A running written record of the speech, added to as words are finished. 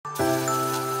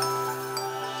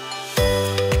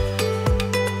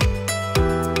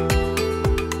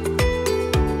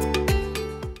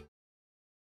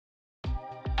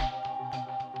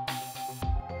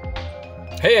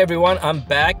Hey everyone, I'm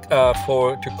back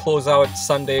to close out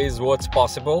Sunday's What's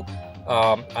Possible.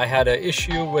 I had an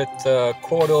issue with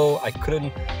Quordle. I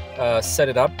couldn't set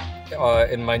it up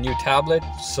in my new tablet,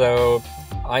 so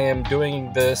I am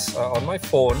doing this on my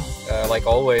phone like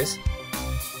always.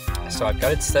 So I've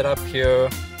got it set up here,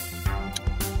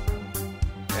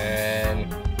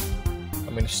 and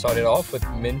I'm going to start it off with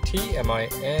Minty,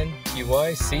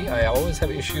 M-I-N-T-Y-C. I always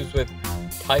have issues with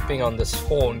typing on this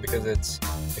phone because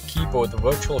the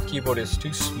virtual keyboard is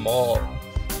too small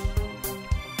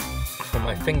for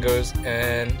my fingers.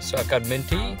 And so I've got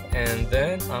Minty, and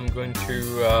then I'm going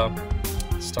to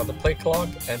start the play clock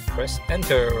and press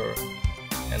enter,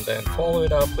 and then follow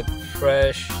it up with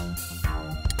fresh.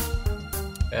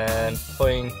 And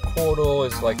playing Quordle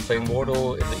is like playing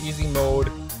Wordle in the easy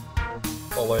mode.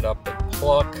 Follow it up with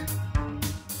pluck.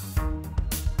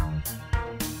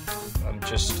 I'm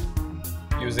just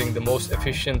using the most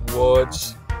efficient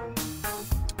words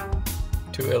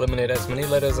to eliminate as many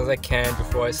letters as I can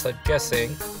before I start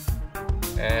guessing.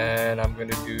 And I'm going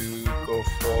to go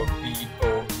for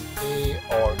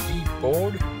B-O-A-R-D,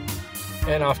 board.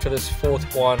 And after this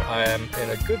fourth one, I am in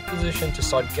a good position to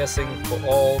start guessing for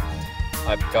all.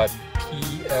 I've got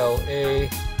P-L-A-C-E,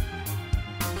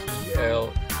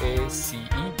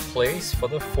 place for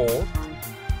the fourth.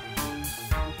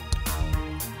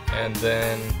 And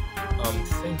then I'm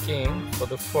thinking for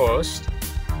the first,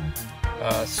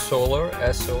 solar,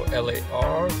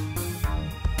 S-O-L-A-R,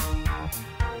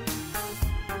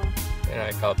 and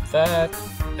I got that.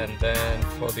 And then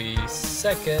for the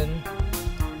second,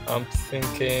 I'm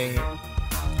thinking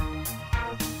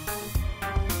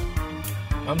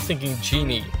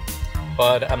genie,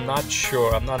 but I'm not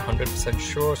sure. I'm not 100%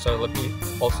 sure. So let me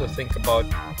also think about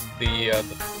the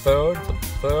third. For the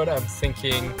third, I'm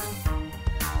thinking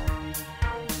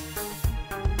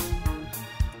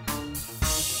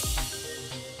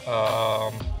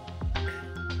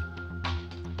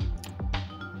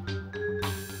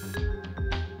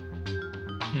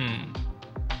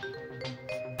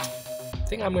I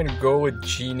think I'm going to go with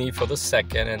genie for the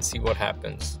second and see what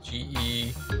happens.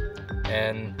 G-E-N-I-E,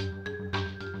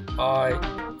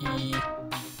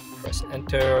 press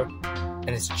enter, and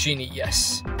it's genie,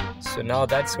 yes. So now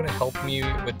that's going to help me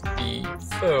with the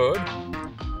third.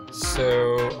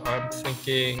 So I'm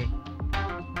thinking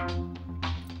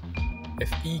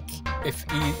if E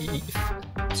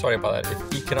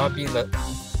cannot be in the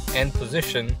end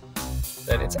position,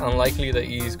 then it's unlikely that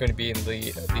E is going to be in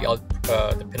the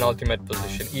penultimate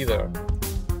position either.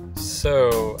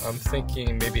 So I'm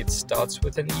thinking maybe it starts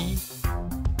with an E.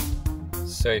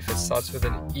 So if it starts with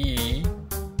an E,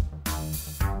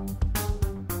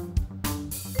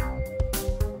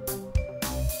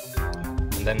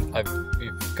 and then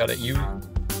we've got a U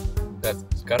that's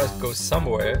gotta go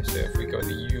somewhere. So if we go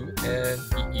to U-N,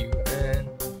 E-U-N,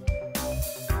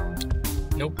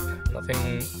 nope,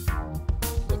 nothing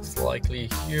looks likely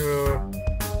here.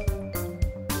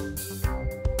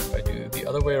 If I do the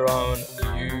other way around,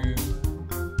 U,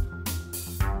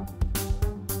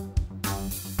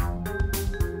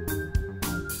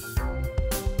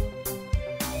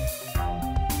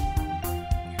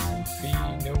 V,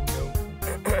 no.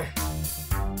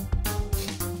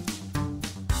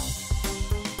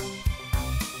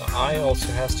 I also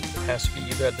has to be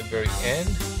either at the very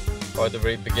end or at the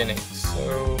very beginning.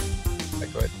 So I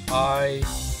go at I,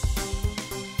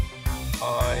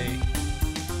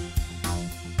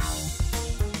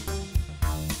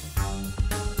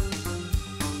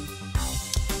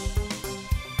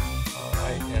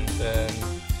 and then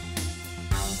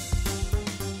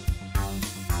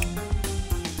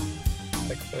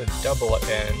I put a double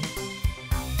N.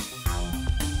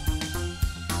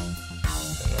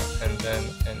 And then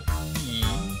an E,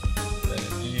 and then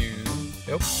an U.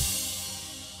 Nope.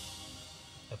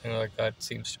 Nothing like that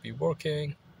seems to be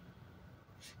working.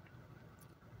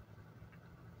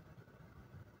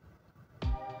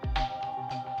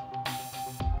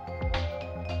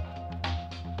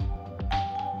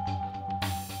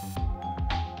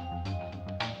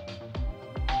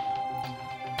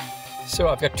 So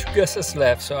I've got 2 guesses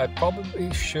left, so I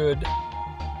probably should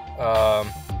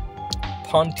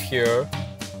punt here,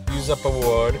 use up a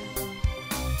word,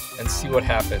 and see what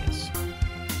happens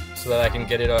so that I can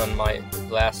get it on my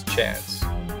last chance.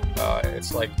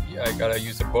 It's like I gotta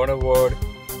use a burner word.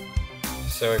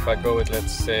 So if I go with,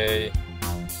 let's say,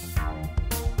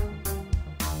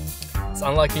 it's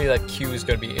unlikely that Q is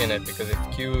gonna be in it, because if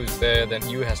Q is there, then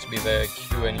U has to be there,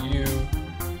 Q and U,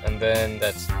 and then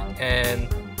that's N,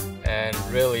 and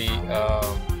really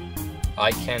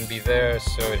I can be there,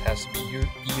 so it has to be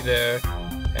E there,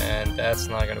 and that's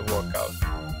not gonna work out.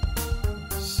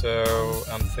 So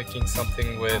I'm thinking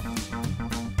something with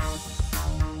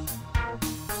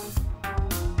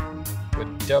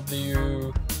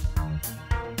W.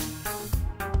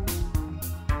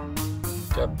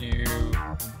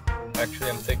 Actually,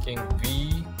 I'm thinking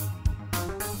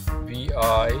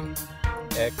VIXE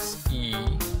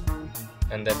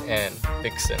and then N,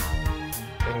 Vixen.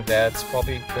 I think that's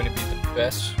probably going to be the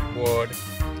best word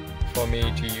for me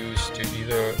to use to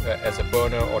either as a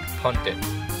burner or to punt it.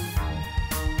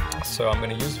 So I'm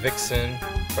going to use Vixen,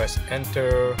 press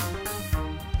enter,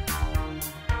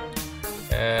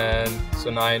 and so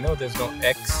now I know there's no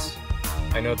X.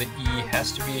 I know the E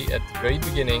has to be at the very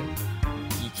beginning.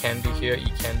 E can be here,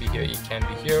 E can be here, E can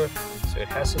be here, so it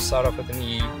has to start off with an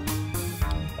E.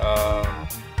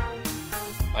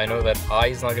 I know that I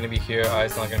is not going to be here, I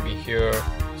is not going to be here,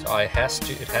 so it has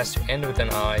to end with an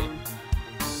I.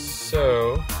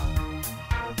 So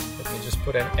let me just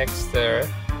put an X there,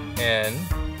 and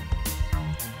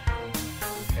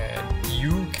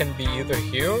U can be either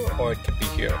here or it could be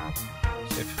here.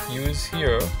 So if U is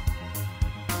here,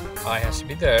 I has to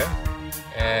be there,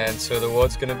 and so the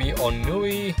word's going to be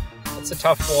ennui. It's a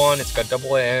tough one. It's got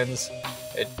double N's.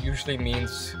 It usually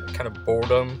means kind of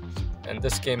boredom, and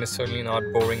this game is certainly not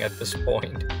boring at this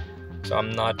point. So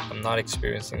I'm not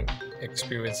experiencing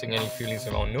any feelings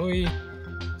of ennui.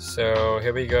 So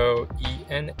here we go,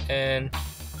 ENNUI,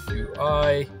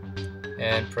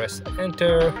 and press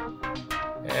enter,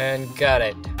 and got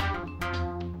it.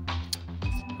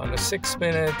 Under 6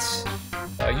 minutes.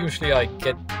 Usually I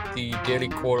get the Daily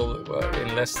Quordle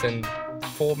in less than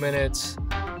 4 minutes,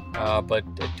 but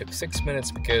it took 6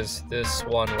 minutes because this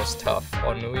one was tough.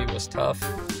 Ennui was tough.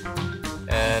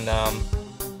 And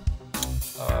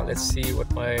let's see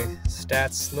what my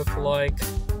stats look like.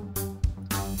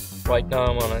 Right now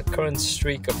I'm on a current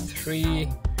streak of 3,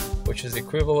 which is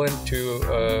equivalent to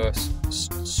a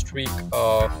streak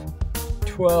of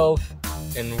 12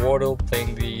 in Wordle,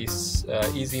 playing the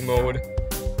easy mode.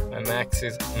 My max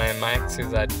is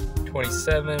at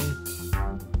 27,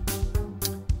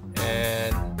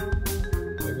 and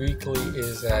my weekly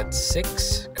is at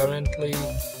 6 currently,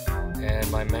 and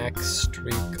my max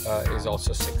streak is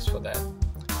also 6 for that.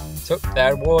 So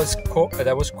that was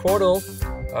Quordle.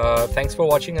 Thanks for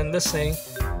watching and listening,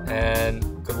 and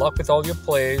good luck with all your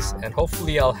plays, and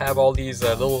hopefully I'll have all these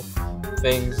little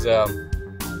things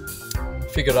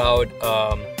figured out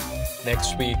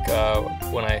next week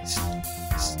when I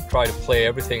try to play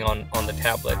everything on the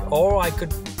tablet. Or I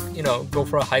could, go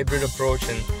for a hybrid approach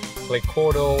and play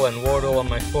Quordle and Wordle on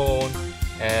my phone,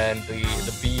 and the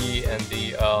bee and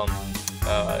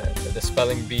the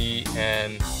spelling bee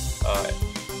and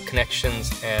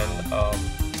connections and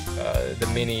the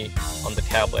mini on the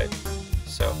tablet.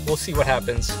 So we'll see what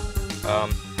happens.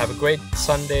 Have a great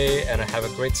Sunday and have a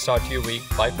great start to your week.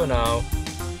 Bye for now.